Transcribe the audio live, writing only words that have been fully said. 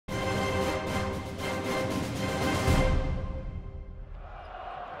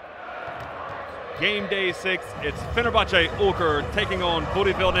Game day 6, it's Fenerbahce Ulker taking on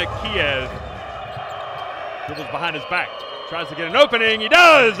Budivelnik Kiev. Dribbles behind his back, tries to get an opening, he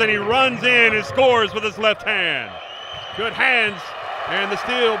does, and he runs in and scores with his left hand. Good hands, and the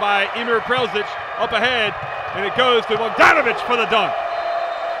steal by Emir Prelzic up ahead, and it goes to Bogdanovic for the dunk.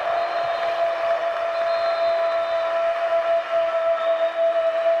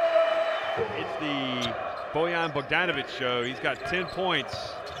 It's the Bojan Bogdanovic show. He's got 10 points,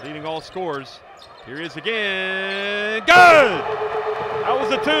 leading all scores. Here he is again. Good! That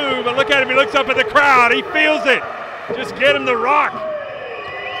was a 2, but look at him. He looks up at the crowd. He feels it. Just get him the rock.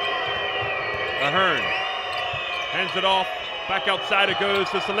 Ahern hands it off. Back outside it goes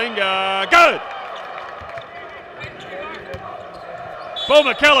to Salinga. Good! Bo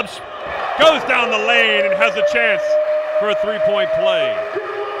McCallum goes down the lane and has a chance for a three-point play.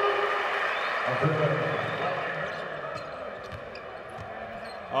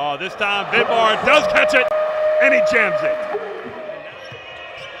 Oh, this time Vidmar does catch it, and he jams it.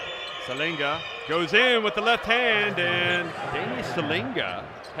 Salinga goes in with the left hand, and Danny Salinga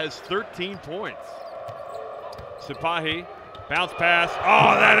has 13 points. Sipahi, bounce pass.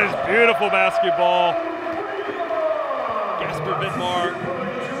 Oh, that is beautiful basketball. Gasper Vidmar.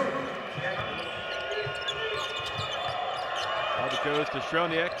 It goes to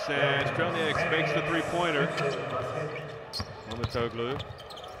Strelnieks, and Strelnieks makes the three-pointer. Momitoglu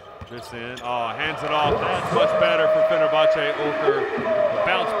drifts in. Oh, hands it off. That's much better for Fenerbahce Ulker. The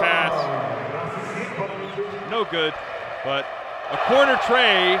bounce pass, no good, but a corner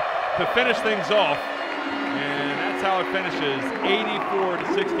tray to finish things off, and that's how it finishes,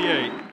 84-68.